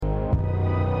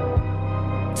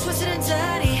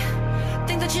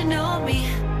that you know me,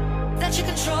 that you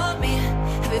control me.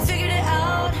 Have you figured it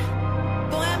out?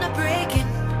 Boy, I'm not breaking.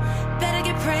 Better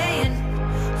get praying.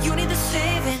 You need the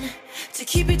saving to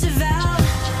keep it devout.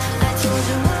 I told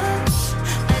you once,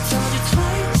 I told you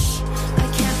twice.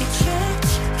 I can't be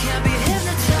tricked, can't be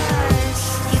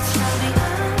hypnotized. You tell me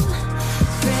I'm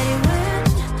ready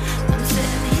when I'm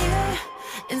sitting here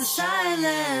in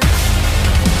silence.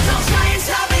 Don't try and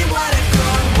tell me what a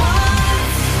girl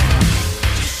wants.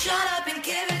 Just shut up and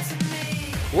give it to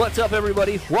me. What's up,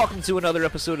 everybody? Welcome to another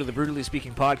episode of the Brutally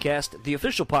Speaking Podcast, the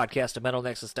official podcast of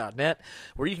MetalNexus.net,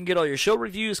 where you can get all your show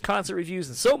reviews, concert reviews,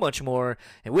 and so much more.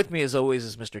 And with me, as always,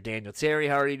 is Mr. Daniel Terry.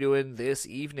 How are you doing this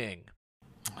evening?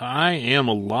 I am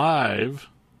alive,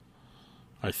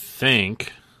 I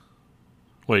think.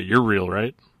 Wait, you're real,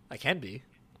 right? I can be.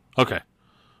 Okay.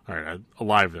 All right,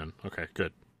 alive then. Okay,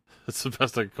 good. That's the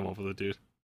best I can come up with, dude.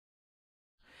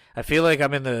 I feel like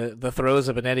I'm in the throes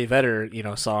of an Eddie Vedder,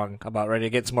 song about ready to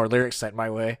get some more lyrics sent my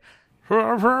way.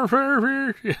 Sorry.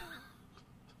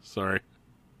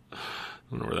 I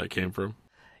don't know where that came from.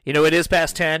 It is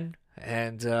past 10,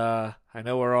 and I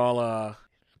know we're all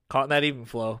caught in that even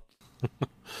flow.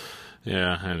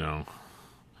 Yeah, I know.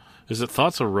 Is it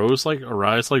thoughts arise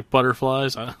like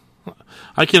butterflies? I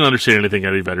can't understand anything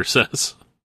Eddie Vedder says.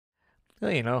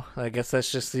 Well, I guess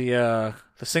that's just the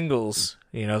singles,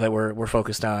 that we're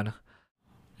focused on.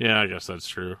 Yeah, I guess that's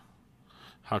true.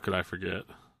 How could I forget?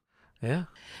 Yeah.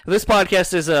 This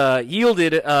podcast has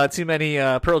yielded too many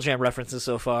Pearl Jam references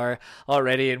so far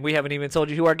already, and we haven't even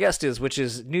told you who our guest is, which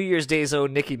is New Year's Day's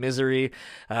own Nikki Misery.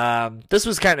 This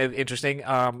was kind of interesting.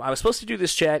 I was supposed to do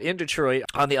this chat in Detroit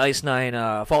on the Ice Nine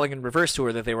Falling in Reverse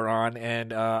tour that they were on,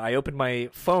 and I opened my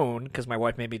phone because my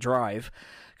wife made me drive.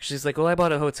 She's like, well, I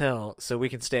bought a hotel, so we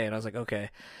can stay. And I was like,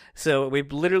 okay. So we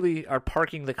literally are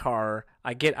parking the car.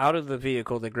 I get out of the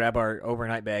vehicle to grab our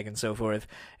overnight bag and so forth.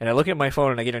 And I look at my phone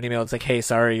and I get an email. It's like, hey,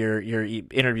 sorry, your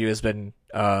interview has been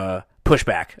pushed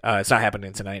back. It's not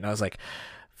happening tonight. And I was like,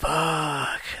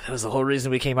 fuck. That was the whole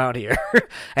reason we came out here.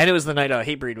 And it was the night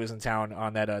Hatebreed was in town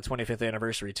on that 25th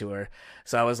anniversary tour.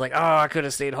 So I was like, oh, I could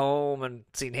have stayed home and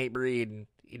seen Hatebreed and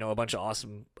a bunch of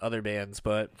awesome other bands,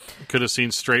 but Could have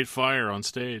seen Straight Fire on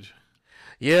stage.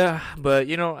 Yeah, but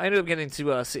I ended up getting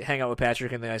to hang out with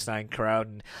Patrick and the Ice Nine crowd,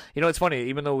 and it's funny.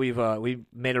 Even though we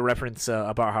made a reference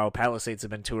about how Palisades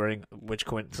have been touring, which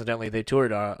coincidentally they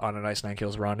toured on an Ice Nine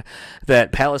Kills run,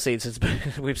 that Palisades has been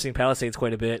we've seen Palisades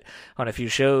quite a bit on a few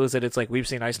shows. That it's like we've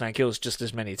seen Ice Nine Kills just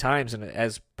as many times, and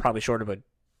as probably short of a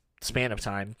span of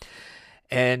time,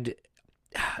 and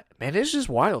man, it's just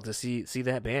wild to see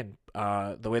that band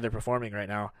the way they're performing right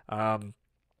now.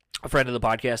 A friend of the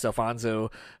podcast,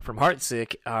 Alfonso from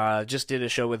Heartsick, just did a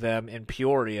show with them in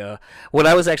Peoria when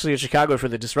I was actually in Chicago for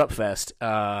the Disrupt Fest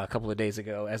a couple of days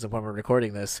ago. As of when we're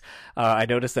recording this, I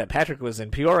noticed that Patrick was in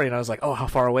Peoria, and I was like, oh, how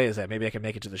far away is that? Maybe I can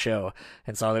make it to the show.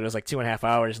 And saw that it was like 2.5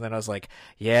 hours, and then I was like,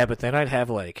 yeah, but then I'd have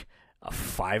like a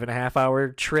 5.5 hour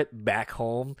trip back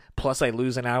home, plus I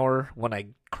lose an hour when I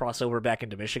cross over back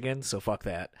into Michigan, so fuck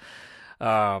that.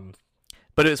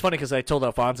 But it was funny because I told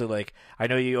Alfonso, like, I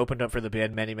know you opened up for the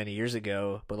band many, many years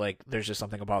ago, but, like, there's just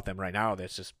something about them right now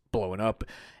that's just blowing up.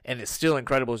 And it's still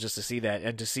incredible just to see that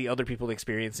and to see other people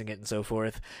experiencing it and so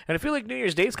forth. And I feel like New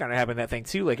Year's Day's kind of having that thing,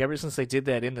 too. Like, ever since they did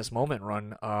that In This Moment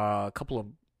run, a couple of,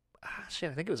 I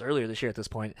think it was earlier this year at this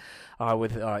point,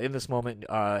 with In This Moment,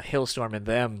 Hailstorm and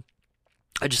them.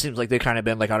 It just seems like they've kind of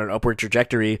been like on an upward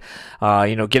trajectory,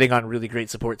 getting on really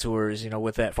great support tours,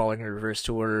 with that Falling in Reverse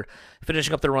tour,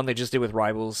 finishing up the run they just did with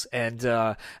Rivals. And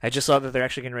I just saw that they're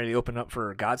actually getting ready to open up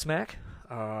for Godsmack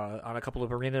on a couple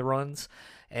of arena runs.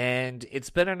 And it's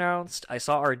been announced. I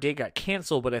saw our date got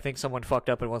canceled, but I think someone fucked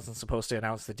up and wasn't supposed to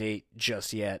announce the date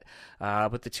just yet.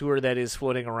 But the tour that is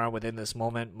floating around within this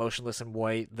moment, Motionless in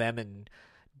White, Them and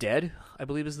Dead, I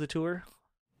believe is the tour.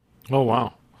 Oh,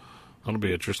 wow. That'll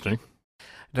be interesting.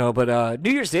 No, but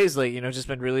New Year's Day is like, just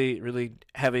been really, really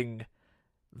having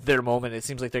their moment. It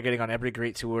seems like they're getting on every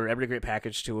great tour, every great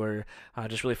package tour,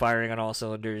 just really firing on all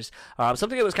cylinders.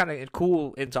 Something that was kind of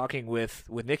cool in talking with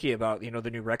Nikki about,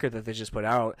 the new record that they just put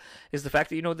out is the fact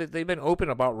that, that they've been open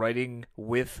about writing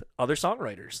with other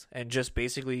songwriters and just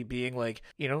basically being like,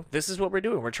 this is what we're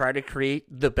doing. We're trying to create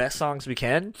the best songs we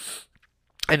can.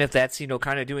 And if that's,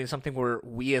 kind of doing something where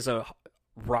we as a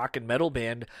rock and metal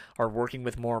band are working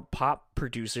with more pop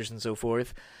producers and so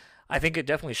forth, I think it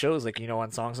definitely shows, like,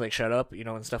 on songs like Shut Up,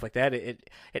 and stuff like that.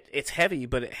 It's heavy,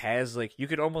 but it has, like, you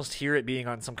could almost hear it being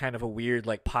on some kind of a weird,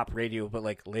 like, pop radio, but,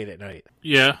 like, late at night.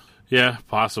 Yeah,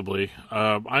 possibly.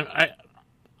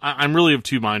 I'm really of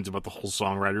two minds about the whole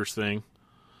songwriters thing,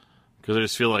 because I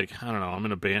just feel like, I don't know, I'm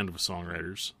in a band of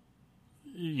songwriters.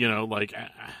 You know, like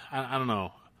I don't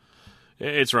know.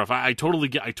 It's rough. I totally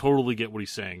get what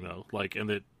he's saying though. Like, and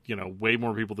that, you know, way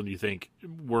more people than you think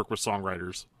work with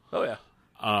songwriters. Oh yeah.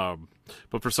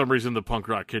 But for some reason, the punk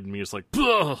rock kid in me is like,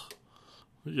 ugh!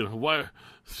 You know, why?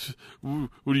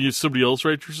 Would you somebody else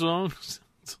write your songs?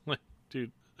 It's like,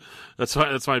 dude, that's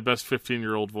my best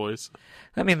 15-year-old voice.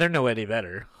 I mean, they're no Eddie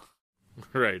Vedder.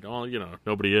 Right. Well, you know,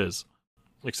 nobody is,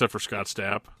 except for Scott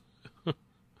Stapp.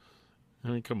 I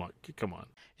mean, come on.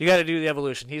 You got to do the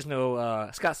evolution. He's no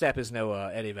Scott Stapp is no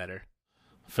Eddie Vedder.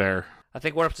 Fair. I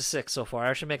think we're up to 6 so far.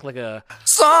 I should make like a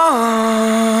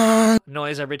song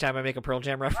noise every time I make a Pearl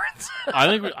Jam reference.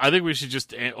 I think we should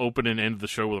just open and end the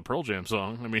show with a Pearl Jam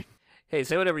song. I mean, hey,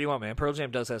 say whatever you want, man. Pearl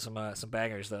Jam does have some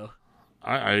bangers though.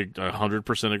 I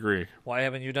 100% agree. Why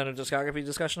haven't you done a discography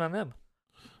discussion on them?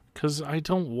 Because I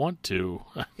don't want to.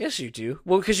 Yes, you do.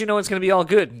 Well, because you know it's going to be all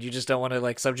good, and you just don't want to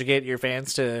like subjugate your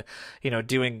fans to, you know,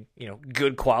 doing, you know,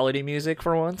 good quality music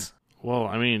for once. Well,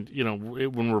 I mean, you know,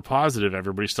 when we're positive,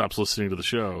 everybody stops listening to the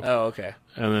show. Oh, okay.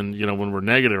 And then, you know, when we're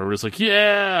negative, we're just like,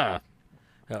 yeah,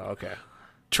 Oh, okay.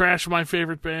 trash my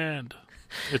favorite band.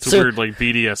 It's a weird, like,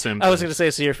 BDSM I was thing. going to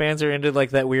say, so your fans are into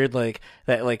like that weird, like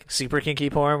that like super kinky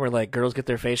porn where like girls get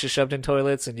their faces shoved in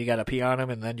toilets and you got to pee on them,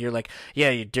 and then you're like, yeah,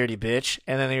 you dirty bitch,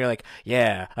 and then you're like,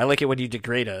 yeah, I like it when you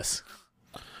degrade us.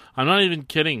 I'm not even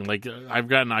kidding. Like, I've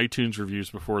gotten iTunes reviews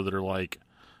before that are like,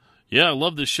 yeah, I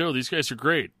love this show. These guys are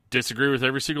great. Disagree with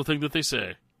every single thing that they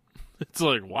say. It's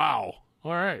like, wow.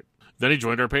 All right. Then he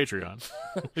joined our Patreon.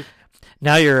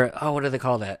 Now you're, what do they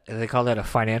call that? Do they call that a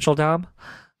financial dom?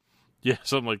 Yeah,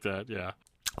 something like that. Yeah.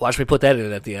 Watch me put that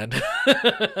in at the end.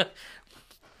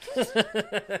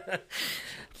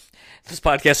 This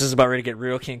podcast is about ready to get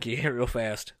real kinky real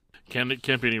fast. It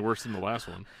can't be any worse than the last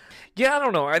one. Yeah, I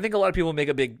don't know. I think a lot of people make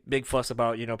a big fuss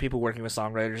about, you know, people working with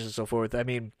songwriters and so forth. I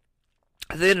mean,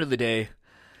 at the end of the day,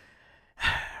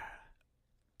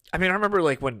 I mean, I remember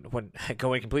like when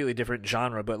going completely different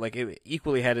genre, but like it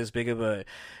equally had as big of a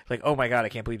like, oh my god, I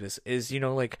can't believe this is, you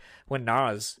know, like when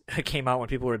Nas came out when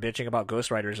people were bitching about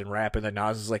ghostwriters and rap, and then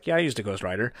Nas is like, yeah, I used a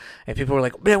ghostwriter, and people were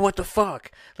like, man, what the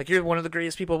fuck? Like, you're one of the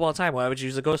greatest people of all time. Why would you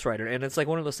use a ghostwriter? And it's like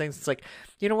one of those things. It's like,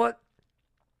 you know what?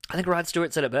 I think Rod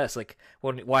Stewart said it best, like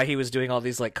why he was doing all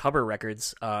these like cover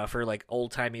records for like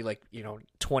old timey like, you know,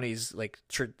 20s like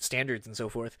standards and so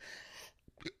forth.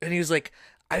 And he was like,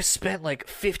 I've spent like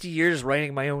 50 years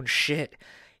writing my own shit.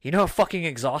 You know how fucking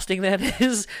exhausting that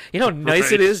is? You know how nice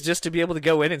Right. it is just to be able to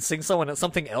go in and sing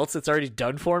something else that's already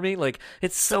done for me? Like,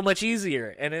 it's so much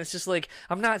easier. And it's just like,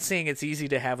 I'm not saying it's easy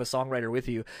to have a songwriter with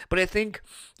you, but I think,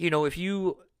 you know,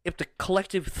 if the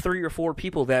collective 3 or 4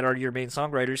 people that are your main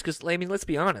songwriters, because, I mean, let's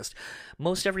be honest,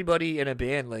 most everybody in a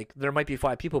band, like, there might be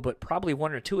 5 people, but probably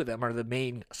 1 or 2 of them are the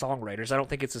main songwriters. I don't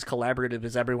think it's as collaborative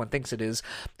as everyone thinks it is,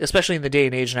 especially in the day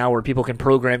and age now where people can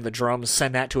program the drums,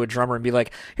 send that to a drummer, and be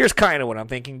like, here's kind of what I'm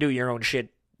thinking, do your own shit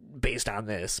based on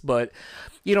this. But,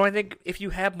 you know, I think if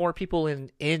you have more people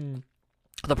in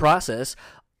the process,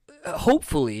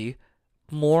 hopefully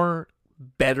more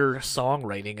better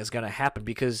songwriting is going to happen,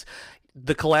 because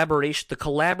the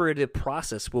collaborative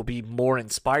process will be more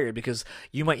inspired, because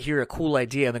you might hear a cool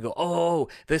idea and then go, oh,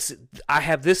 I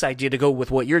have this idea to go with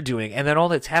what you're doing. And then all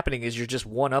that's happening is you're just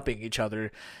one-upping each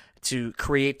other to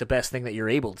create the best thing that you're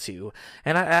able to.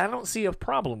 And I don't see a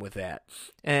problem with that.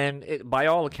 And by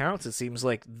all accounts, it seems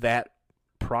like that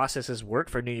process has worked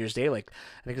for New Year's Day. Like,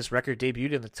 I think this record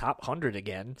debuted in the top 100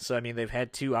 again. So, I mean, they've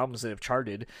had 2 albums that have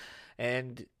charted.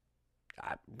 And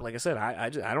like I said, I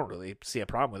don't really see a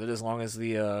problem with it as long as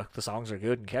the songs are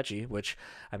good and catchy, which,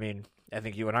 I mean, I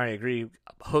think you and I agree,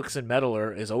 hooks and metal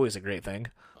is always a great thing.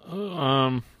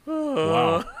 Wow.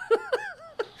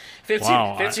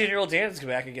 15-year-old Dan's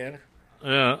back again.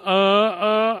 Yeah.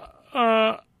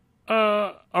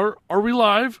 Are we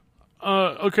live?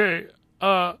 Okay.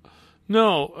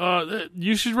 No.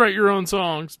 You should write your own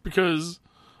songs, because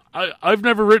I've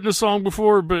never written a song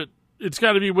before, but it's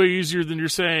got to be way easier than you're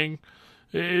saying.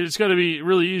 It's got to be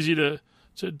really easy to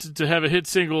have a hit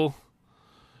single.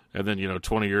 And then,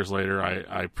 20 years later,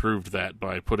 I proved that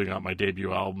by putting out my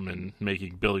debut album and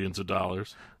making billions of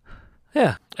dollars.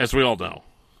 Yeah. As we all know.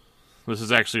 This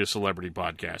is actually a celebrity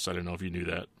podcast. I don't know if you knew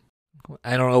that.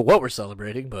 I don't know what we're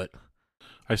celebrating, but...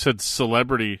 I said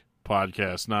celebrity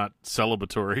podcast, not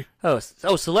celebratory. Oh,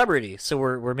 celebrity. So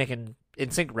we're making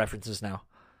NSYNC references now.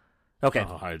 Okay.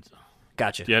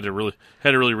 Gotcha. You had to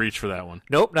really reach for that one.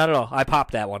 Nope, not at all. I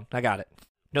popped that one. I got it.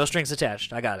 No strings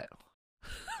attached. I got it.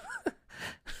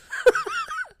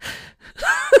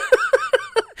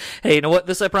 Hey, you know what?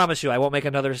 This I promise you. I won't make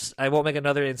another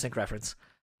NSYNC reference.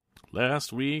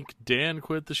 Last week, Dan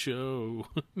quit the show.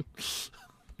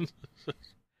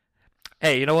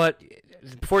 Hey, you know what?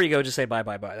 Before you go, just say bye,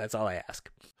 bye, bye. That's all I ask.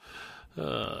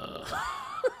 I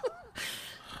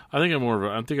think I'm more of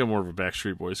a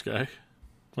Backstreet Boys guy.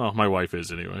 Well, my wife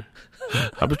is anyway.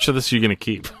 How much of this are you gonna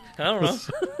keep? I don't know.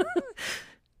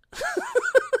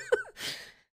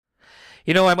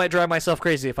 You know, I might drive myself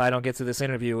crazy if I don't get to this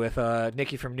interview with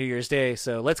Nikki from New Year's Day,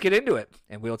 so let's get into it,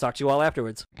 and we'll talk to you all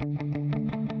afterwards.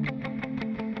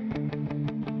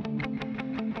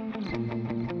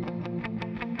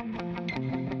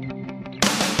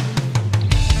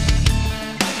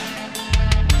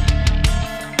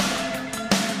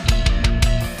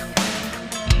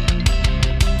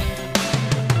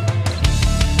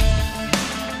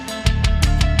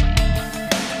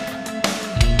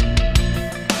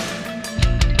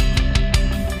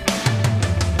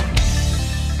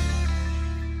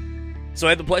 So I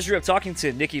had the pleasure of talking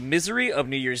to Nikki Misery of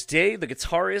New Year's Day, the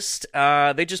guitarist.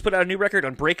 They just put out a new record,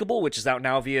 Unbreakable, which is out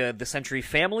now via the Century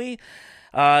Family.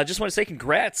 Just want to say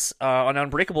congrats on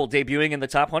Unbreakable debuting in the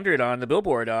top 100 on the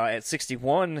Billboard at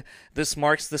 61. This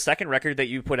marks the second record that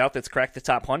you put out that's cracked the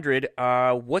top 100.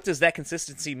 What does that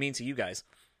consistency mean to you guys?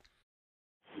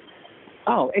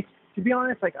 Oh, it's, to be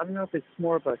honest, like, I don't know if it's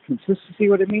more of a consistency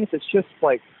what it means. It's just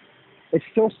like, it's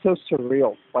still so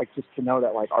surreal, like, just to know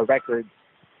that, like, our records,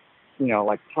 you know,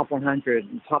 like top 100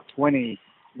 and top 20.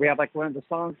 We have like one of the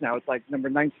songs now. It's like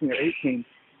number 19 or 18.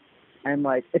 And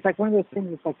like, it's like one of those things.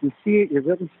 It's like you see it, you're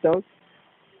really stoked,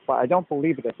 but I don't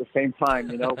believe it at the same time.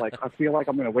 You know, like I feel like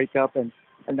I'm going to wake up and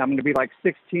I'm going to be like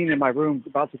 16 in my room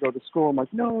about to go to school. I'm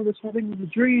like, no, this whole thing was a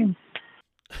dream.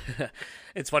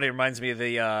 It's funny. It reminds me of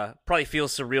the, probably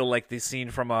feels surreal like the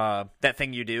scene from That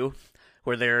Thing You Do,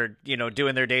 where they're, you know,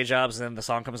 doing their day jobs and then the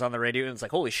song comes on the radio and it's like,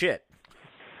 holy shit.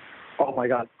 Oh my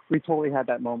God, we totally had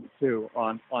that moment too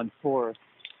on tour.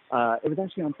 It was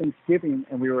actually on Thanksgiving,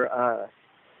 and we were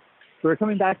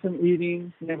coming back from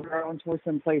eating, and then we were on tour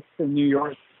someplace in New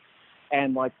York,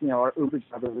 and like, you know, our Uber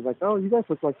driver was like, "Oh, you guys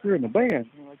look like you're in the band." And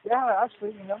we're like, "Yeah,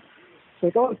 actually, you know." It's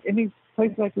like, "Oh, any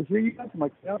places I could hear you guys?" I'm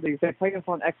like, "You know, they play us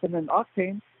on XM and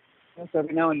Octane, and so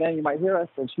every now and then you might hear us."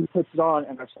 And she puts it on,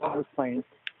 and our song was playing.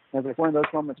 And it's like one of those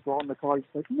moments we're all in the car, just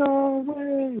like, no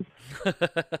way.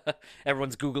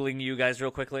 Everyone's Googling you guys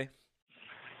real quickly.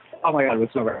 Oh my God, it was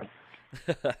so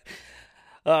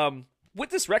rad. With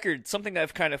this record, something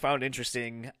I've kind of found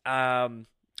interesting, I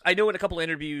know in a couple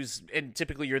interviews, and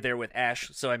typically you're there with Ash,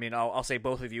 so I mean, I'll say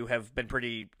both of you have been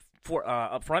pretty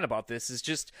upfront about this, is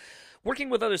just working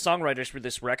with other songwriters for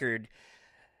this record.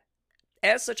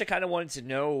 As such, I kind of wanted to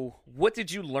know, what did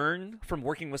you learn from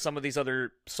working with some of these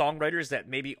other songwriters that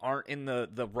maybe aren't in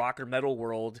the rock or metal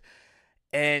world?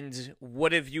 And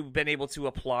what have you been able to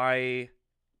apply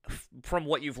from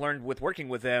what you've learned with working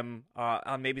with them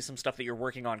on maybe some stuff that you're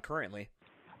working on currently?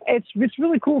 It's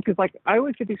really cool because, like, I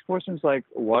always get these questions like,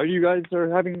 why do you guys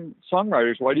are having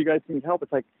songwriters? Why do you guys need help?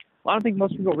 It's like, I don't think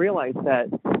most people realize that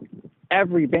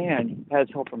every band has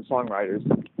help from songwriters.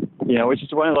 You know, it's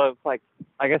just one of those, like,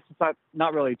 I guess it's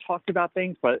not really talked about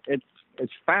things, but it's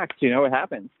facts, you know, it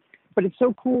happens. But it's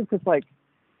so cool because, like,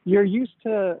 you're used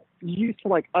to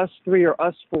like us three or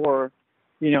us four,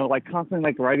 you know, like constantly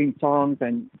like writing songs,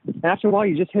 and after a while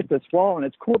you just hit this wall, and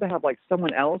it's cool to have like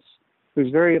someone else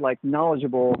who's very like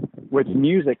knowledgeable with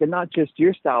music, and not just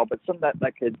your style, but some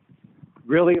that could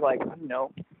really, like, I don't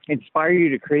know, inspire you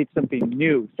to create something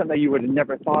new, something that you would have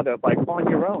never thought of, like, on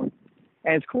your own.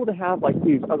 And it's cool to have, like,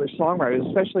 these other songwriters,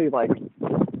 especially, like,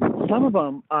 some of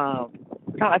them,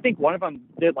 I think one of them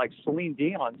did, like, Celine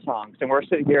Dion songs, and we're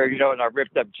sitting here, you know, in our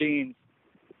ripped up jeans,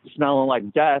 smelling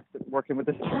like death, working with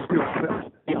this.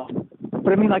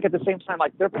 But I mean, like, at the same time,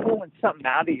 like, they're pulling something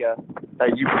out of you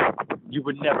that you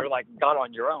would never, like, got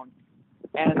on your own.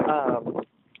 And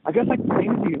I guess, like, the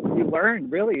things you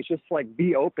learn, really, is just, like,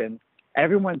 be open.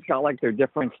 Everyone's got, like, their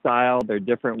different style, their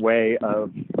different way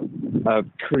of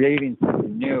creating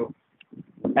something new.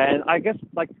 And I guess,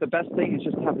 like, the best thing is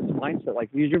just to have this mindset, like,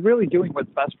 you're really doing what's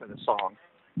best for the song,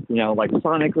 you know, like,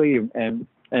 sonically,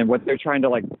 and what they're trying to,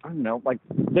 like, I don't know, like,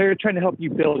 they're trying to help you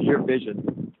build your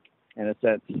vision, in a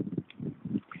sense.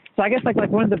 So I guess, like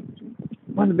one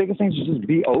of the biggest things is just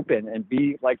be open and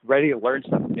be, like, ready to learn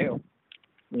something new.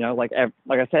 You know, like I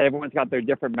said, everyone's got their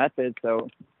different methods, so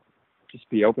just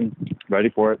be open, ready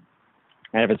for it.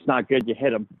 And if it's not good, you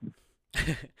hit them.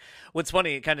 What's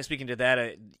funny, kind of speaking to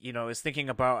that, you know, is thinking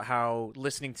about how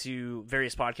listening to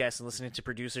various podcasts and listening to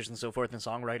producers and so forth and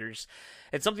songwriters,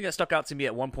 it's something that stuck out to me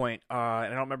at one point, and I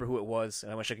don't remember who it was,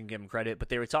 and I wish I could give them credit, but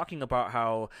they were talking about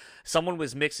how someone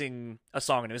was mixing a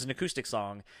song, and it was an acoustic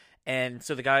song, and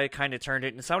so the guy kind of turned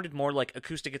it, and it sounded more like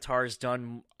acoustic guitars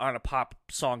done on a pop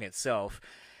song itself.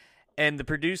 And the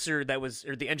producer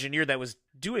or the engineer that was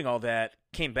doing all that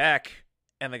came back,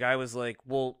 and the guy was like,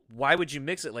 well, why would you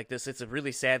mix it like this? It's a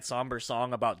really sad, somber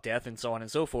song about death and so on and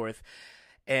so forth.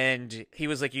 And he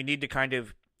was like, you need to kind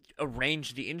of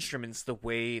arrange the instruments the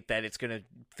way that it's going to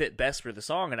fit best for the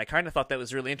song. And I kind of thought that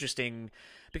was really interesting,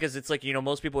 because it's like,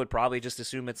 most people would probably just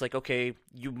assume it's like, okay,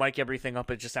 you mic everything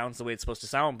up, it just sounds the way it's supposed to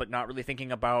sound, but not really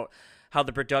thinking about how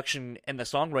the production and the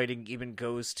songwriting even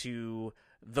goes to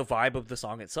the vibe of the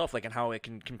song itself, like, and how it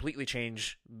can completely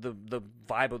change the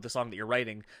vibe of the song that you're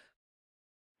writing.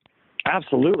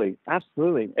 Absolutely.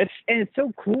 It's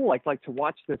so cool, like to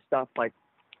watch this stuff, like,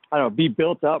 I don't know, be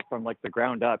built up from like the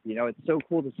ground up. It's so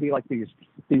cool to see like these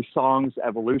songs'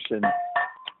 evolution,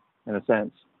 in a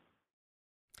sense.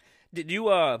 Did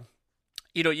you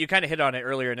you kind of hit on it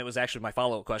earlier, and it was actually my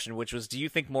follow-up question, which was, do you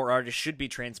think more artists should be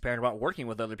transparent about working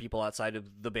with other people outside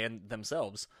of the band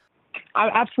themselves?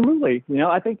 Absolutely.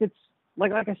 I think it's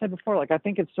like I said before, like I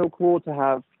think it's so cool to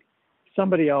have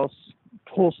somebody else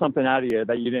pull something out of you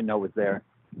that you didn't know was there.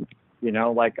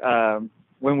 Like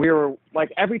when we were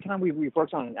like, every time we've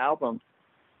worked on an album,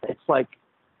 it's like,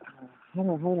 how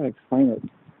do I explain it?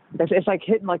 It's like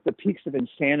hitting like the peaks of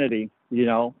insanity,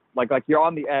 like you're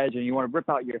on the edge and you want to rip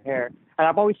out your hair. And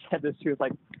I've always said this too. It's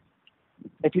like,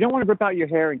 if you don't want to rip out your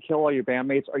hair and kill all your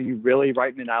bandmates, are you really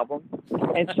writing an album?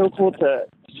 And it's so cool to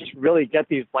just really get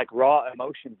these like raw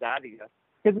emotions out of you.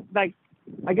 Because like,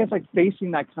 I guess like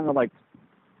facing that kind of like,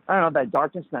 I don't know, that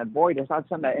darkness and that void is not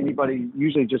something that anybody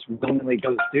usually just willingly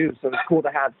goes do. So it's cool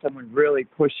to have someone really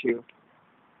push you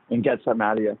and get something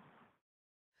out of you.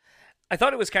 I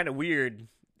thought it was kind of weird.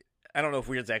 I don't know if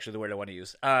weird's actually the word I want to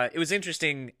use. It was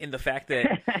interesting in the fact that,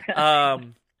 a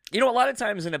lot of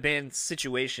times in a band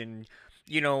situation,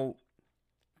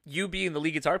 you being the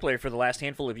lead guitar player for the last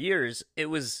handful of years,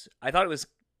 I thought it was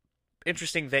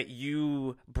interesting that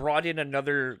you brought in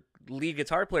another lead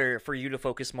guitar player for you to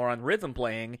focus more on rhythm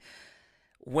playing,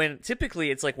 when typically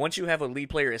it's like, once you have a lead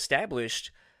player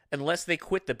established, unless they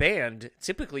quit the band,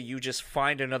 typically you just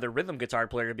find another rhythm guitar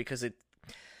player, because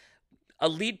a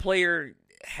lead player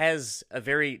has a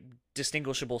very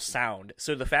distinguishable sound.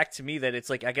 So the fact to me that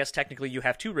it's like, I guess technically you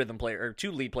have two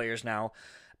lead players now,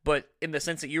 but in the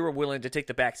sense that you were willing to take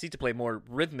the back seat to play more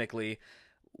rhythmically,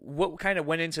 what kind of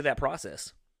went into that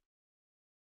process?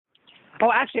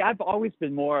 Oh, actually, I've always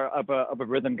been more of a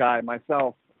rhythm guy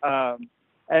myself.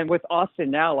 And with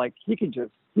Austin now, like he can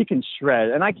shred,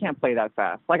 and I can't play that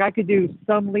fast. Like I could do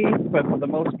some leads, but for the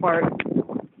most part,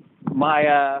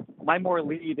 my more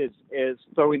lead is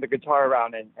throwing the guitar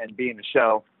around and being the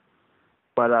show.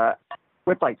 But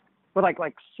with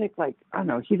Sick, like I don't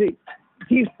know,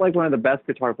 he's like one of the best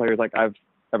guitar players like I've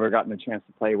ever gotten a chance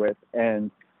to play with.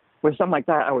 And with something like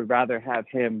that, I would rather have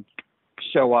him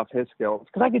show off his skills,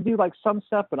 because I could do like some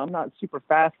stuff, but I'm not super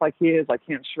fast like he is. I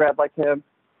can't shred like him.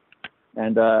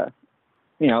 And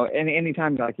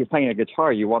anytime like you're playing a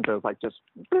guitar, you want those like just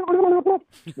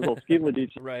little skidledies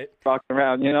right rocking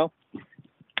around,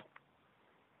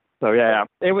 So yeah,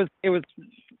 it was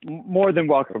more than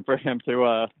welcome for him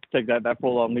to take that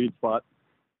full on lead spot.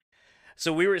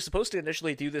 So we were supposed to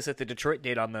initially do this at the Detroit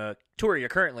date on the tour you're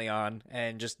currently on,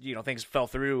 and just things fell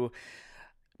through.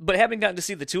 But having gotten to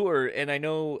see the tour, and I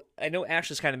know Ash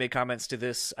has kind of made comments to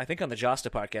this, I think on the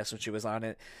Josta podcast when she was on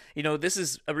it, this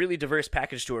is a really diverse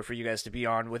package tour for you guys to be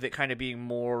on, with it kind of being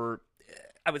more,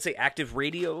 I would say, active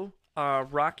radio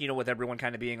rock, with everyone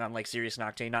kind of being on like Sirius and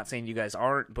Octane. Not saying you guys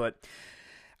aren't, but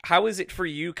how is it for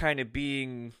you kind of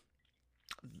being,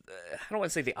 I don't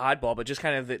want to say the oddball, but just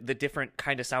kind of the different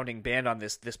kind of sounding band on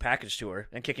this package tour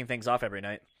and kicking things off every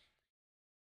night?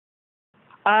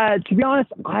 To be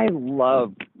honest, I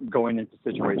love going into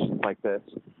situations like this,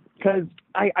 because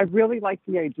I really like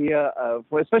the idea of,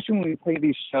 especially when we play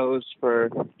these shows for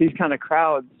these kind of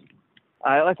crowds,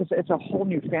 like it's a whole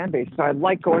new fan base. So I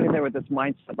like going in there with this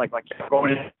mindset, like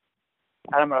going in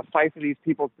and I'm going to fight for these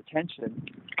people's attention.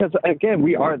 Because again,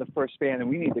 we are the first band and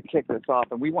we need to kick this off,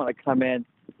 and we want to come in,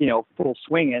 full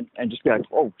swinging and just be like,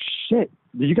 oh shit,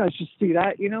 did you guys just see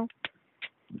that?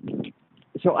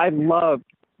 So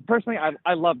personally,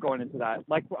 I love going into that.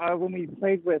 Like when we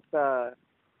played with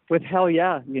Hell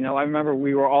Yeah, I remember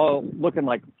we were all looking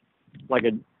like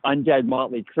an undead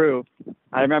Motley Crue.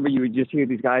 I remember you would just hear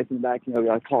these guys in the back,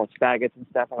 like call us faggots and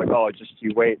stuff. I'm like, oh, just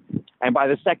you wait. And by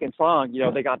the second song,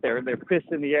 they got their fists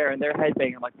in the air and their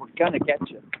headbanging. I'm like, we're gonna get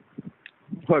you.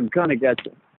 We're gonna get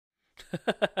you.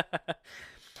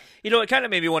 It kind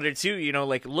of made me wonder too.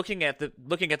 Like looking at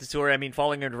the tour. I mean,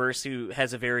 Falling in Reverse, who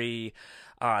has a very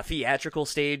theatrical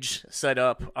stage set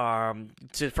up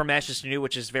from Ashes to New,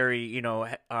 which is very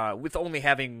with only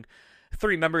having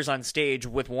three members on stage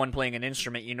with one playing an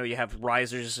instrument. You know, you have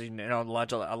risers, you know, a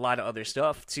lot of other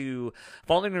stuff. To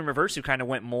Falling in Reverse, who kind of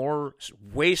went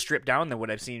way stripped down than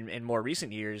what I've seen in more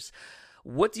recent years.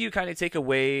 What do you kind of take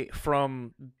away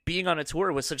from being on a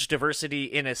tour with such diversity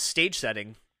in a stage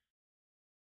setting?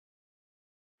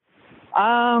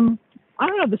 I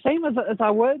don't know, the same as I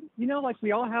would. You know, like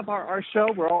we all have our show.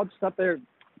 We're all just up there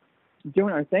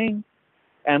doing our thing.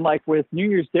 And like with New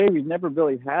Year's Day, we've never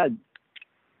really had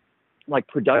like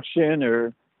production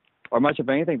or much of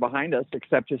anything behind us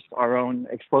except just our own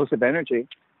explosive energy.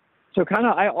 So kind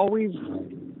of I always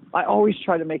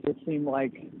try to make it seem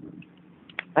like,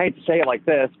 I hate to say it like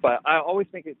this, but I always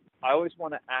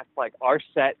want to act like our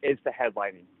set is the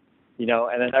headlining, you know,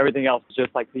 and then everything else is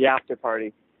just like the after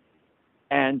party.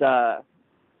 And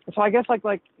so I guess like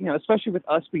you know, especially with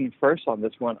us being first on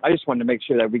this one, I just wanted to make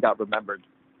sure that we got remembered.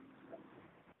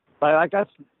 But like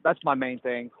that's my main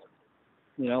thing.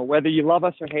 You know, whether you love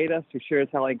us or hate us, you sure as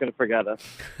hell ain't gonna forget us.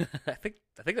 I think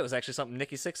that was actually something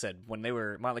Nikki Sixx said when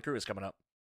Motley Crue was coming up.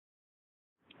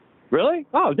 Really?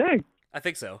 Oh, dang. I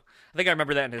think so. I think I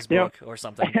remember that in his book or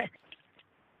something.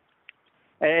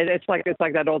 It's like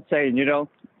that old saying, you know,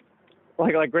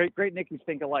 like great Nickies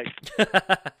think alike.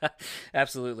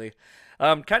 Absolutely.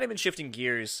 Kind of been shifting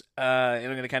gears, and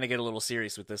I'm going to kind of get a little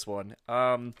serious with this one.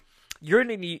 You're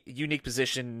in a unique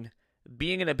position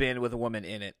being in a band with a woman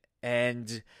in it,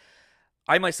 and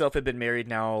I myself have been married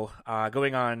now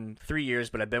going on 3 years,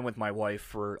 but I've been with my wife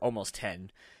for almost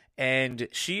 10, and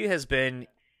she has been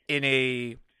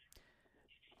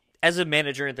as a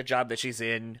manager at the job that she's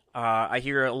in. I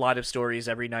hear a lot of stories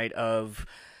every night of,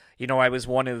 you know, I was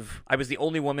the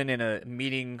only woman in a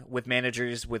meeting with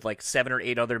managers with like 7 or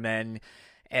 8 other men.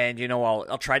 And, you know,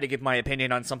 I'll try to give my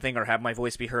opinion on something or have my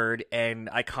voice be heard. And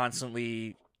I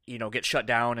constantly, you know, get shut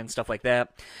down and stuff like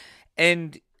that.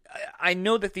 And I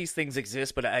know that these things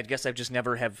exist, but I guess I've just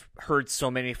never have heard so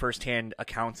many firsthand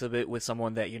accounts of it with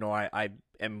someone that, you know, I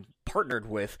am partnered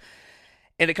with.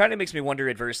 And it kind of makes me wonder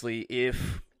adversely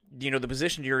if, you know, the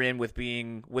position you're in with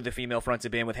being with the female fronted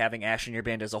band, with having Ash in your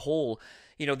band as a whole,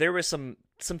 you know, there was some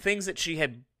things that she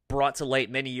had brought to light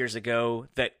many years ago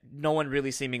that no one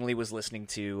really seemingly was listening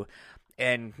to,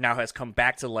 and now has come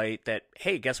back to light that,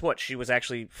 hey, guess what? She was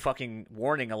actually fucking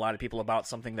warning a lot of people about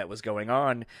something that was going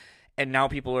on, and now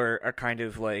people are kind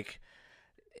of like,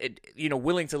 you know,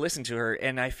 willing to listen to her.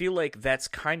 And I feel like that's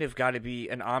kind of got to be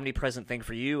an omnipresent thing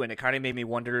for you. And it kind of made me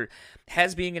wonder,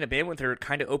 has being in a band with her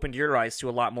kind of opened your eyes to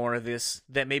a lot more of this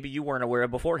that maybe you weren't aware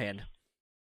of beforehand?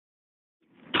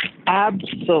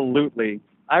 Absolutely.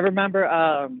 I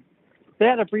remember they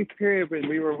had a brief period when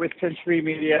we were with Century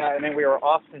Media and then we were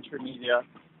off Century Media.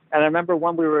 And I remember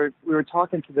when we were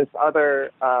talking to this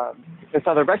other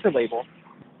record label,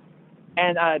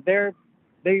 and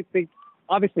they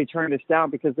obviously turned us down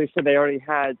because they said they already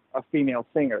had a female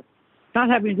singer. Not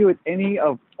having to do with any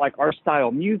of like our style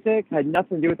of music, had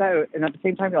nothing to do with that. And at the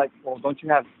same time, you're like, well, don't you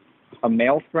have a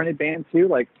male fronted band too?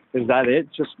 Like, is that it?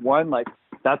 Just one? Like,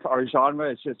 that's our genre.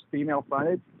 It's just female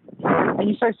fronted. And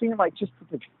you start seeing like just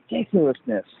the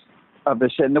ridiculousness of the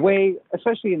shit. And the way,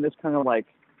 especially in this kind of like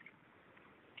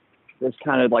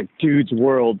dude's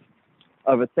world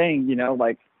of a thing, you know,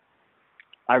 like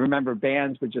I remember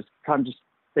bands would just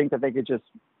think that they could just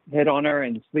hit on her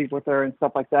and sleep with her and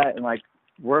stuff like that. And like,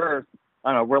 we're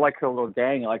like her little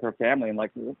gang, like her family, and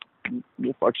like, we'll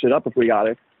fuck shit up if we got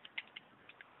it.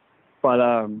 But,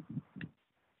 and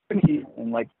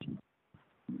like,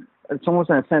 it's almost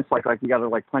in a sense like you gotta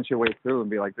like punch your way through and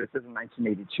be like, this isn't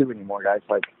 1982 anymore, guys.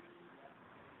 Like,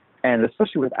 and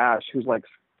especially with Ash, who's like,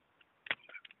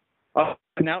 oh,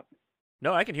 now?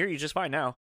 No, I can hear you just fine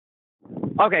now.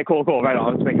 Okay, cool. Right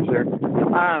on. I was making sure.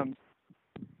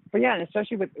 But yeah, and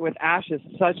especially with Ash is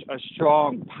such a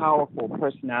strong, powerful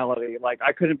personality. Like,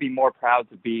 I couldn't be more proud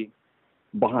to be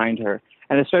behind her.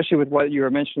 And especially with what you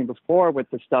were mentioning before with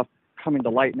the stuff coming to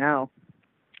light now,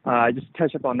 just to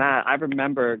touch up on that, I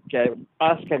remember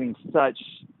us getting such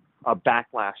a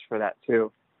backlash for that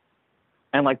too.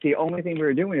 And like, the only thing we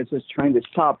were doing is just trying to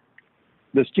stop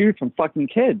this dude from fucking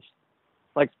kids.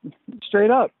 Like,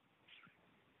 straight up.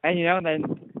 And, you know, and then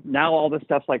now all this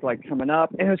stuff's like coming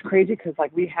up. And it was crazy because,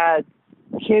 like, we had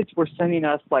kids were sending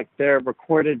us, like, their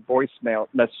recorded voicemail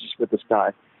messages with this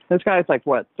guy. This guy's, like,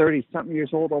 what, 30-something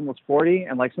years old, almost 40?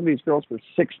 And, like, some of these girls were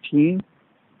 16.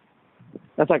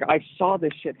 That's like, I saw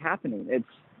this shit happening. It's,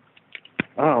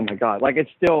 oh, my God. Like,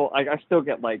 it's still, like, I still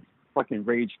get, like, fucking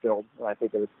rage-filled when I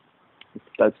think of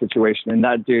that situation and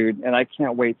that dude. And I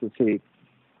can't wait to see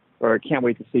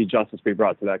justice be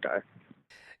brought to that guy.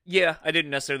 Yeah, I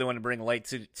didn't necessarily want to bring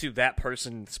light to that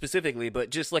person specifically, but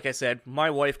just like I said, my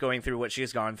wife going through what she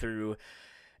has gone through,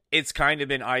 it's kind of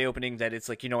been eye-opening that it's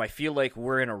like, I feel like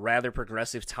we're in a rather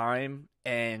progressive time,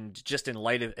 and just in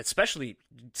light of, especially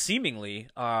seemingly,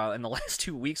 in the last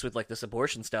 2 weeks with like this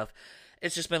abortion stuff,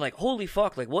 it's just been like, holy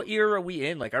fuck, like what year are we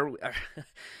in? Like,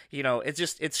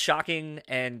 it's shocking.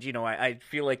 And, I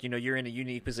feel like, you're in a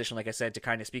unique position, like I said, to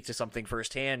kind of speak to something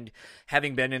firsthand,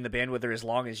 having been in the band with her as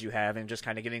long as you have, and just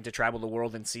kind of getting to travel the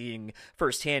world and seeing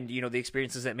firsthand, the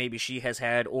experiences that maybe she has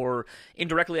had, or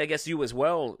indirectly, I guess you as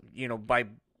well, by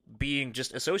being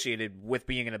just associated with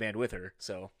being in a band with her.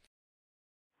 So.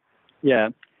 Yeah.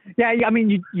 I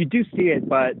mean, you do see it,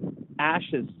 but Ash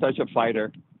is such a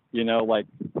fighter, like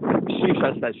she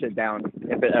shuts that shit down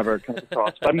if it ever comes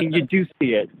across. But I mean, you do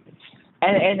see it.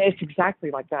 And it's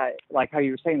exactly like that, like how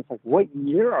you were saying, it's like, what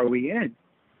year are we in?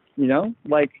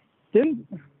 Like, shouldn't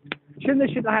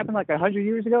this shit happen like 100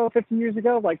 years ago, 50 years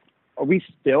ago? Like, are we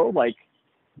still like,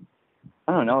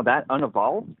 I don't know, that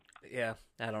unevolved? Yeah,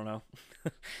 I don't know.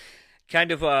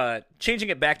 Kind of changing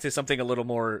it back to something a little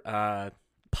more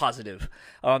positive.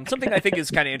 Something I think is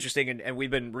kind of interesting, and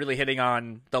we've been really hitting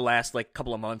on the last like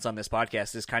couple of months on this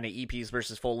podcast, is kind of EPs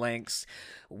versus full lengths.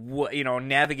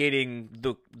 Navigating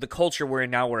the culture we're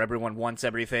in now, where everyone wants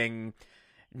everything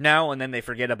now and then they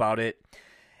forget about it.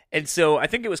 And so I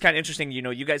think it was kind of interesting.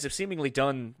 You guys have seemingly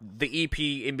done the EP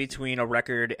in between a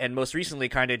record, and most recently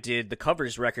kind of did the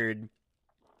covers record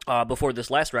before this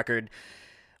last record.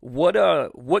 What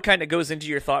kind of goes into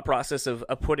your thought process of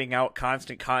putting out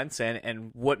constant content,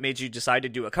 and what made you decide to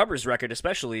do a covers record,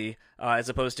 especially as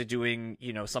opposed to doing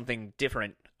something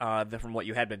different than from what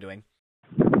you had been doing?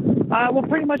 Well,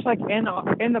 pretty much like in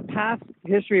the past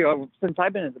history of since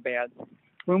I've been in the band,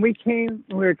 when we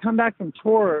would come back from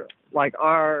tour, like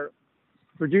our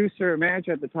producer,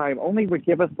 manager at the time only would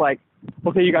give us like,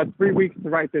 okay, you got 3 weeks to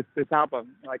write this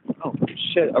album. Like, oh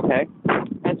shit, okay.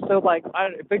 And so like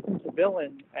Victim to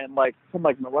Villain and like some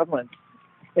like Malevolence,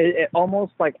 it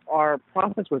almost like our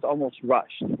process was almost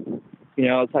rushed.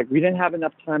 It's like we didn't have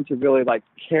enough time to really like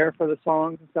care for the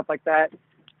songs and stuff like that.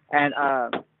 And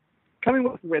coming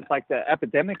with like the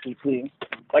Epidemic EP,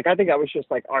 like I think that was just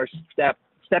like our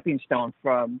stepping stone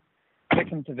from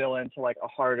Victim to Villain to like a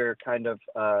harder kind of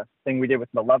thing we did with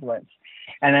Malevolence.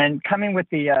 And then coming with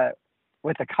the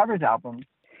covers album,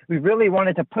 we really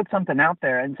wanted to put something out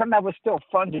there, and something that was still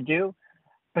fun to do,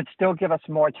 but still give us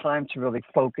more time to really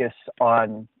focus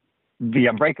on the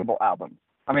Unbreakable album.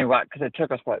 I mean, because it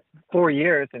took us 4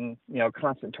 years and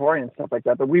constant touring and stuff like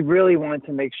that. But we really wanted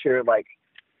to make sure like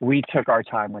we took our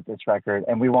time with this record,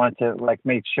 and we wanted to like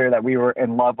make sure that we were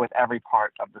in love with every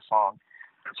part of the song.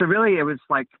 So really, it was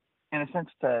like, in a sense,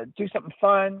 to do something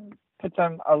fun, put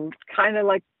some kind of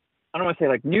like, I don't want to say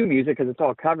like new music because it's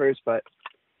all covers, but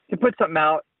to put something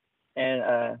out,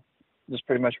 and just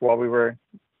pretty much while we were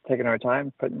taking our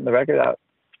time putting the record out,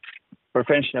 or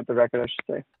finishing up the record, I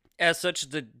should say. As such,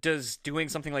 does doing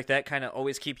something like that kind of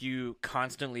always keep you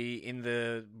constantly in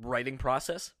the writing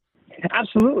process?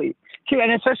 Absolutely,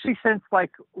 and especially since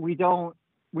like we don't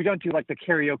do like the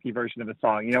karaoke version of a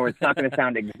song, where it's not going to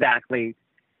sound exactly,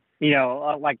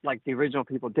 like the original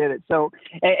people did it. So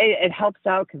it helps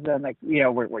out because then like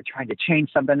we're trying to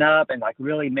change something up and like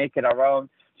really make it our own.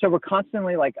 So we're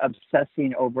constantly like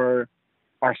obsessing over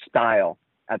our style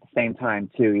at the same time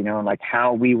too, and like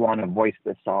how we want to voice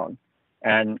this song.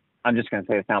 And I'm just gonna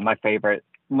say this now, my favorite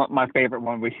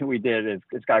one we did is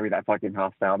it's gotta be That Fucking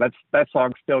Hostile. That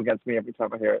song still gets me every time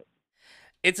I hear it.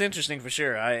 It's interesting for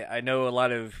sure. I know a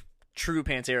lot of true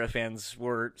Pantera fans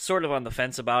were sort of on the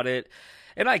fence about it,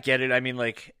 and I get it. I mean,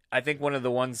 like, I think one of the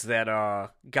ones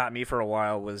that got me for a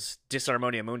while was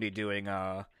Disharmonia Mundi doing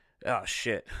oh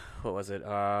shit, what was it?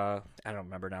 I don't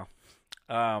remember now.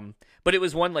 But it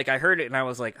was one, like, I heard it and I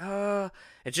was like,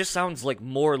 it just sounds like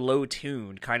more low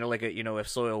tuned, kind of like a, if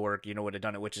Soilwork, would have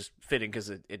done it, which is fitting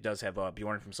because it does have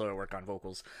Bjorn from Soilwork on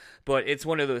vocals. But it's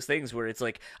one of those things where it's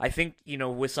like, I think,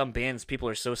 with some bands, people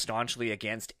are so staunchly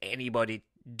against anybody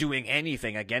doing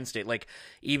anything against it. Like,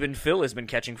 even Phil has been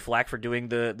catching flack for doing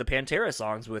the Pantera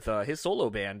songs with his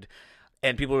solo band.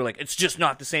 And people are like, it's just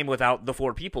not the same without the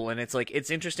four people. And it's like,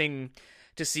 it's interesting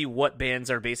to see what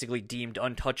bands are basically deemed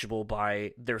untouchable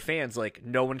by their fans. Like,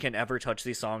 no one can ever touch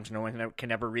these songs. No one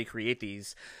can ever recreate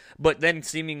these. But then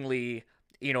seemingly,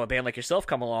 a band like yourself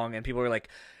come along and people are like,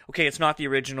 okay, it's not the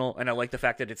original. And I like the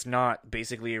fact that it's not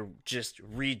basically just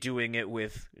redoing it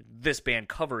with this band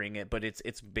covering it, but it's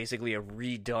basically a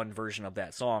redone version of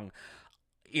that song.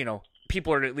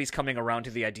 People are at least coming around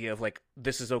to the idea of like,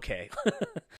 this is okay.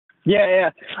 Yeah, yeah.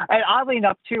 And oddly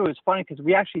enough, too, it was funny because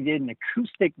we actually did an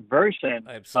acoustic version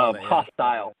I saw of that, yeah.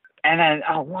 Hostile. And then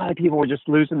a lot of people were just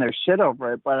losing their shit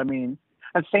over it. But I mean,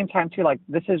 at the same time, too, like,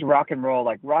 this is rock and roll.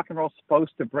 Like, rock and roll's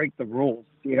supposed to break the rules.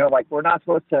 You know, like, we're not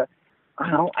supposed to, I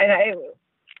don't know. And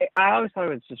I always thought it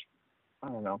was just, I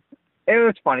don't know. It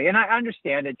was funny. And I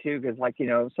understand it, too, because, like, you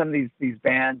know, some of these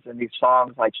bands and these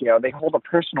songs, like, you know, they hold a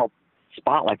personal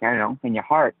spot, like, I don't know, in your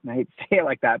heart. And I hate to say it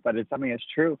like that, but it's, I mean, it's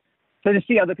true. So to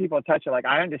see other people touch it, like,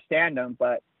 I understand them,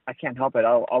 but I can't help it.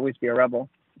 I'll always be a rebel.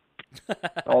 I'm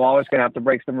always going to have to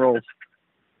break some rules.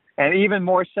 And even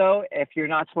more so, if you're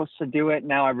not supposed to do it,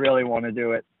 now I really want to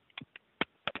do it.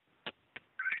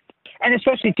 And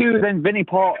especially, too, then Vinnie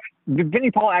Paul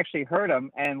actually heard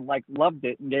him and, like, loved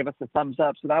it and gave us a thumbs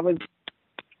up. So that was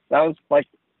like,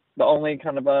 the only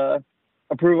kind of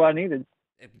approval I needed.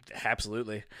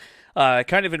 Absolutely.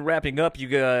 Kind of in wrapping up, you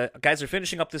guys are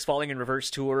finishing up this Falling in Reverse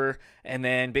tour, and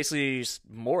then basically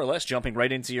more or less jumping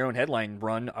right into your own headline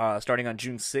run, starting on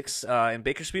June 6th in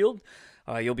Bakersfield.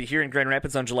 You'll be here in Grand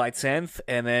Rapids on July 10th,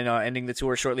 and then ending the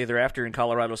tour shortly thereafter in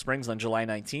Colorado Springs on July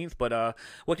 19th. But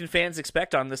what can fans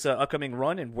expect on this upcoming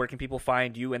run, and where can people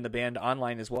find you and the band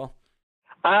online as well?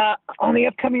 On the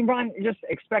upcoming run, just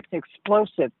expect an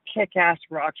explosive, kick-ass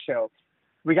rock show.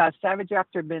 We got Savage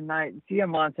After Midnight,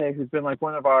 Diamante, who's been like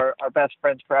one of our best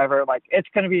friends forever. Like, it's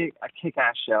going to be a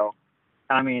kick-ass show.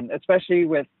 I mean, especially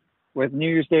with New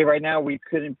Year's Day right now, we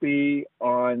couldn't be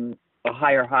on a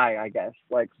higher high, I guess.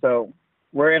 Like, so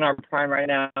we're in our prime right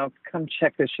now. Come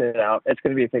check this shit out. It's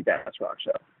going to be a kick-ass rock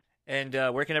show. And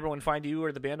where can everyone find you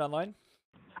or the band online?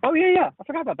 Oh, yeah. I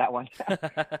forgot about that one.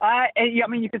 And, yeah, I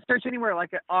mean, you can search anywhere, like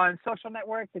on social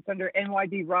networks. It's under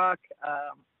NYD Rock.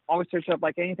 Always search up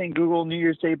like anything, Google New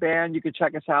Year's Day band. You can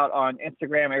check us out on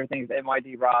Instagram. Everything's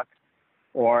NYD Rock,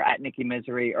 or at Nikki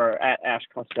Misery, or at Ash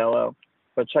Costello.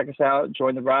 But check us out.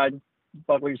 Join the ride.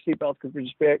 Buckle your seatbelts because we're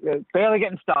just barely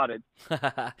getting started.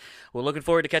 Well, looking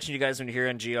forward to catching you guys when you're here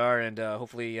on GR, and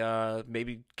hopefully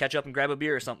maybe catch up and grab a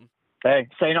beer or something. Hey,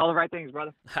 saying all the right things,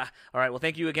 brother. All right. Well,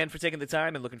 thank you again for taking the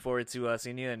time, and looking forward to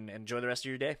seeing you, and enjoy the rest of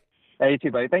your day. Hey, you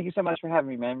too, buddy. Thank you so much for having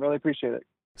me, man. Really appreciate it.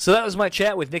 So that was my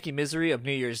chat with Nikki Misery of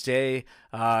New Year's Day.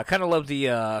 Kind of love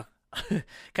the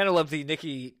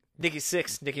Nikki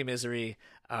Sixx, Nikki Misery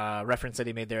reference that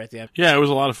he made there at the end. Yeah, it was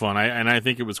a lot of fun. I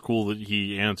think it was cool that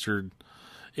he answered.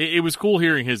 It was cool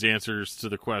hearing his answers to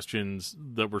the questions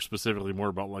that were specifically more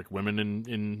about like women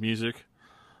in music.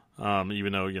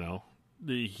 Even though, you know,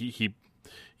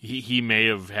 he may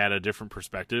have had a different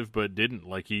perspective, but didn't.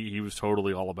 Like, he was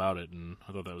totally all about it, and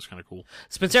I thought that was kind of cool.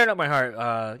 It's been tearing up my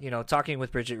heart, you know, talking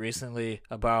with Bridget recently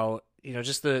about, you know,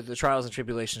 just the trials and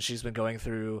tribulations she's been going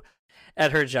through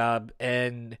at her job.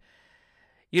 And,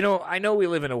 you know we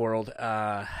live in a world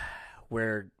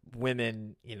where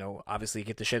women, you know, obviously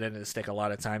get the shit end of the stick a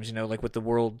lot of times, you know, like with the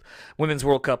Women's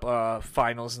World Cup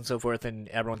finals and so forth, and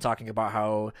everyone talking about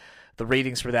how the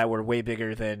ratings for that were way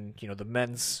bigger than, you know, the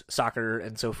men's soccer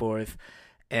and so forth,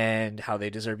 and how they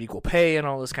deserve equal pay and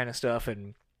all this kind of stuff.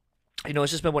 And, you know,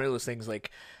 it's just been one of those things, like,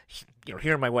 you know,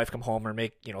 hearing my wife come home or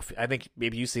make, you know, I think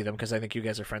maybe you see them because I think you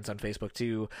guys are friends on Facebook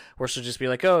too, where she'll just be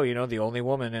like, oh, you know, the only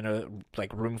woman in a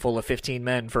like room full of 15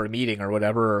 men for a meeting or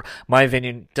whatever, or my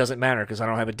opinion doesn't matter because I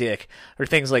don't have a dick, or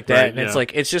things like that. Right, and it's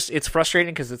like, it's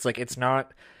frustrating because it's like, it's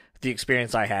not the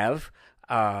experience I have,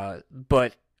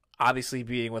 but obviously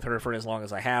being with her for as long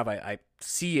as I have, I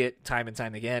see it time and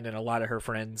time again, and a lot of her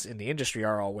friends in the industry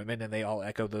are all women, and they all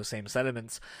echo those same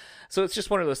sentiments. So it's just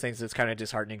one of those things that's kind of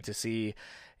disheartening to see.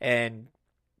 And,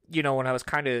 you know, when I was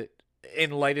kind of,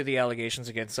 in light of the allegations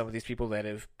against some of these people that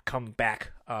have come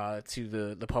back to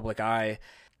the public eye,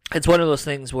 it's one of those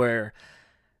things where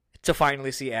to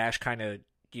finally see Ash kind of,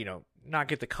 you know, not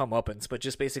get the comeuppance, but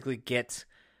just basically get,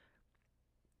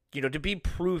 you know, to be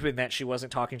proven that she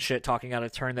wasn't talking shit, talking out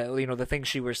of turn, that, you know, the things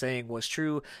she was saying was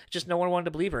true, just no one wanted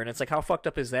to believe her. And it's like, how fucked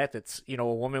up is that? That's, you know,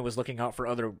 a woman was looking out for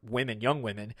other women, young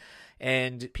women,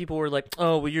 and people were like,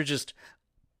 oh, well,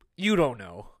 you don't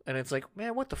know. And it's like,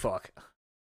 man, what the fuck?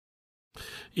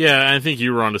 Yeah, I think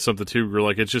you were onto something too. You're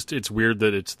like, it's weird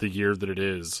that it's the year that it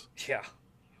is. Yeah.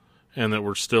 And that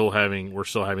we're still having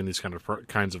these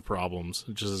kinds of problems.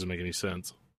 It just doesn't make any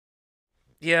sense.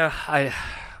 Yeah, I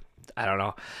don't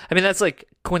know. I mean, that's like,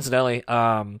 coincidentally,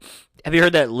 have you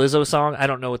heard that Lizzo song? I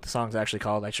don't know what the song's actually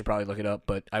called. I should probably look it up,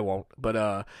 but I won't.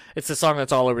 But it's the song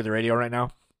that's all over the radio right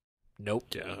now. Nope.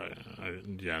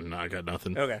 Yeah, no, I got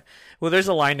nothing. Okay. Well, there's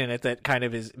a line in it that kind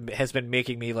of has been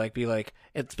making me be like,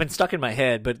 it's been stuck in my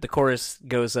head, but the chorus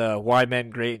goes, why are men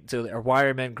great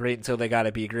until they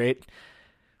gotta be great?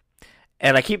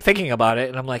 And I keep thinking about it,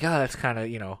 and I'm like, oh, that's kind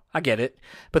of, I get it.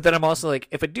 But then I'm also like,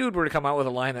 if a dude were to come out with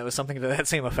a line that was something to that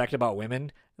same effect about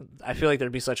women, I feel like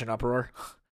there'd be such an uproar.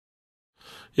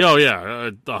 Oh,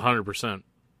 yeah, 100%.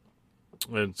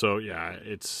 And so, yeah,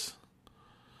 it's...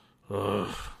 what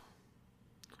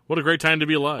a great time to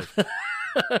be alive.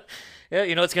 Yeah,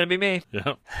 it's going to be me.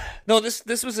 Yeah. No,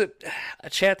 this was a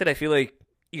chat that I feel like,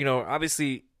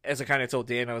 obviously... As I kind of told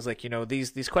Dan, I was like,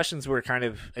 these questions were kind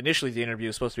of initially the interview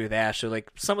was supposed to be with Ash. So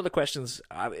like some of the questions,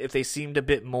 if they seemed a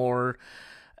bit more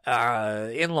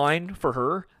in line for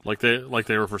her, like they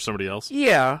were for somebody else.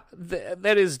 Yeah,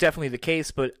 that is definitely the case.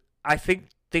 But I think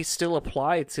they still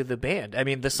apply to the band. I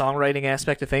mean, the songwriting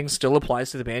aspect of things still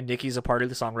applies to the band. Nicky's a part of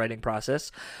the songwriting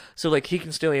process, so like he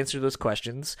can still answer those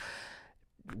questions.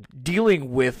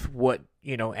 Dealing with what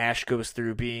Ash goes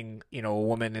through being a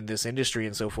woman in this industry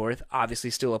and so forth obviously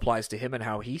still applies to him and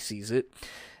how he sees it,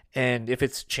 and if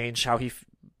it's changed how he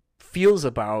feels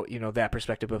about that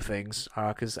perspective of things,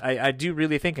 because I do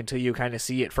really think until you kind of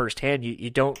see it firsthand, you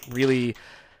don't really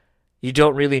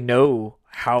know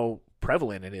how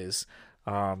prevalent it is.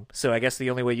 So I guess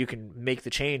the only way you can make the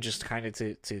change is kind of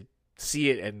to see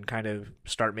it and kind of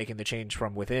start making the change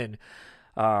from within.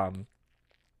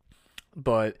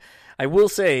 But I will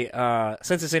say,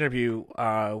 since this interview,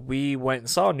 we went and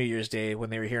saw New Year's Day when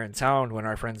they were here in town when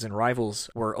our friends in Rivals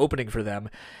were opening for them.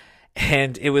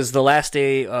 And it was the last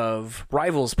day of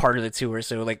Rivals part of the tour,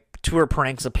 so like tour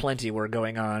pranks aplenty were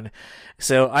going on.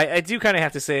 So I do kind of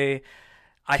have to say,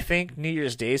 I think New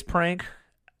Year's Day's prank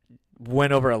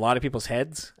went over a lot of people's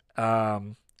heads.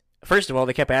 First of all,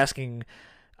 they kept asking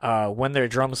when their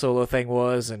drum solo thing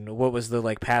was and what was the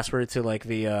like password to like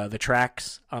the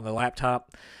tracks on the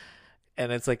laptop,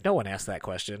 and it's like no one asked that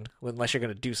question unless you're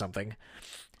going to do something,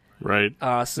 right?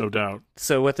 No doubt.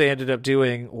 So what they ended up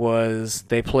doing was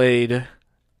they played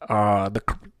the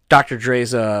Dr.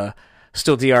 Dre's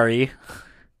Still DRE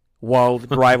while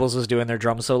Rivals was doing their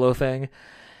drum solo thing,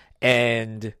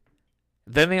 and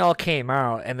then they all came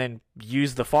out and then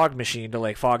used the fog machine to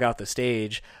like fog out the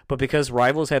stage. But because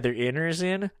Rivals had their inners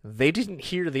in, they didn't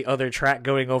hear the other track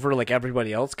going over like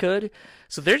everybody else could.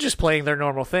 So they're just playing their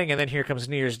normal thing. And then here comes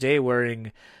New Year's Day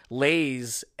wearing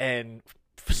lays and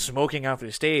smoking out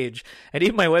their stage. And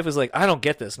even my wife was like, I don't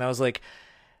get this. And I was like,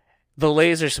 the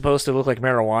lays are supposed to look like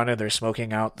marijuana. They're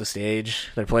smoking out the stage.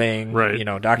 They're playing, right.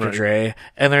 Dr. Right. Dre.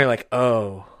 And they're like,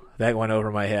 oh, that went over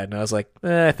my head. And I was like,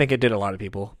 I think it did a lot of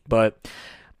people. But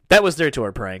that was their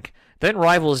tour prank. Then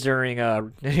Rivals during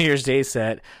New Year's Day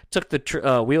set took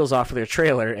the wheels off of their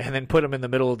trailer and then put them in the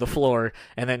middle of the floor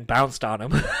and then bounced on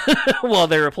them while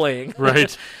they were playing.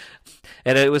 Right.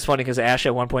 And it was funny because Ash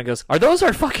at one point goes, are those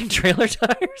our fucking trailer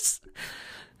tires?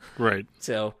 Right.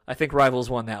 So I think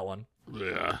Rivals won that one.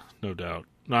 Yeah, no doubt.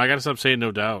 No, I got to stop saying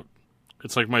no doubt.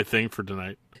 It's like my thing for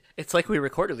tonight. It's like we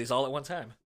recorded these all at one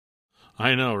time.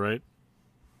 I know, right?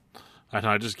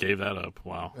 I just gave that up.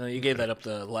 Wow. You gave that up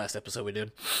the last episode we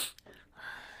did.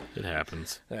 It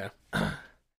happens. Yeah. I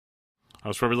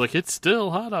was probably like, it's still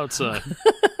hot outside.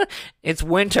 It's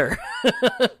winter.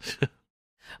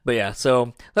 But yeah,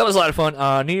 so that was a lot of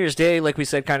fun. New Year's Day, like we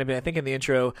said, kind of, I think in the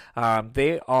intro,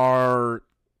 they are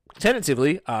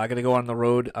tentatively going to go on the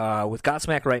road with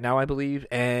Godsmack right now, I believe,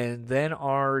 and then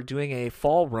are doing a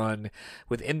fall run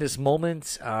with In This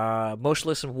Moment,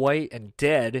 Motionless in White, and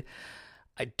Dead.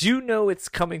 I do know it's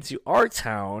coming to our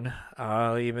town,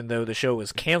 even though the show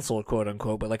was canceled, quote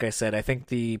unquote. But like I said, I think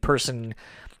the person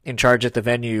in charge at the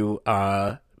venue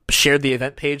shared the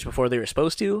event page before they were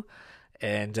supposed to,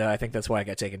 and I think that's why I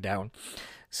got taken down.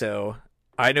 So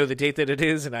I know the date that it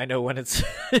is, and I know when it's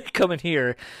coming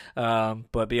here.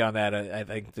 But beyond that, I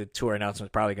think the tour announcement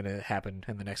is probably going to happen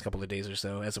in the next couple of days or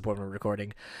so as a point of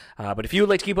recording. But if you would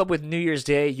like to keep up with New Year's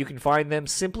Day, you can find them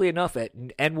simply enough at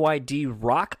NYD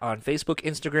Rock on Facebook,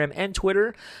 Instagram, and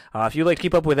Twitter. If you'd like to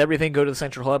keep up with everything, go to the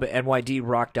Central Hub at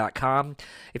nydrock.com.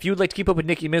 If you would like to keep up with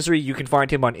Nicky Misery, you can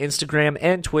find him on Instagram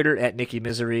and Twitter at Nicky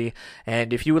Misery.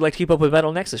 And if you would like to keep up with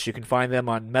Metal Nexus, you can find them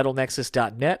on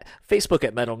metalnexus.net, Facebook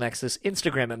at Metal Nexus,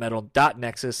 Instagram at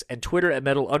metal.nexus, and Twitter at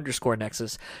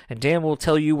metal_nexus. And Dan will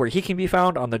tell you where he can be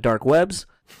found on the dark webs.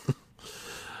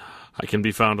 I can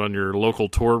be found on your local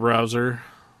Tor browser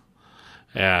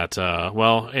at,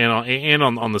 and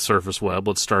on the Surface Web.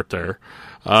 Let's start there.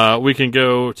 We can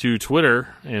go to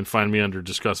Twitter and find me under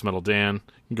Discuss Metal Dan.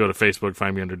 You can go to Facebook,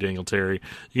 find me under Daniel Terry.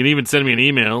 You can even send me an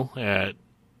email at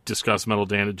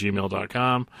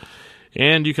discussmetaldan@gmail.com.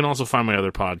 And you can also find my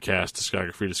other podcast,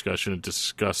 Discography Discussion, at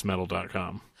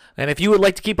discussmetal.com. And if you would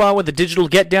like to keep on with the digital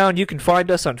get down, you can find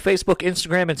us on Facebook,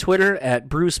 Instagram, and Twitter at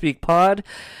BrewSpeakPod.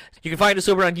 You can find us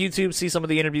over on YouTube, see some of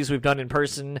the interviews we've done in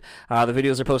person. The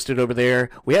videos are posted over there.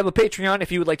 We have a Patreon.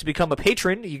 If you would like to become a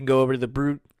patron, you can go over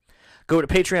to go to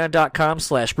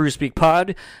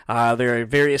patreon.com/BrewSpeakPod. There are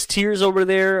various tiers over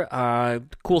there.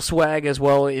 Cool swag as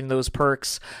well in those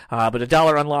perks. But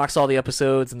 $1 unlocks all the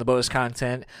episodes and the bonus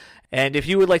content. And if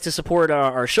you would like to support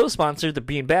our show sponsor, The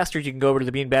Bean Bastard, you can go over to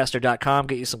thebeanbastard.com,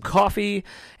 get you some coffee,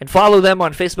 and follow them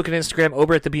on Facebook and Instagram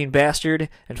over at The Bean Bastard.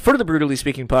 And for the Brutally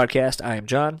Speaking Podcast, I am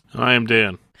John. I am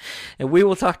Dan. And we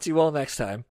will talk to you all next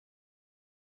time.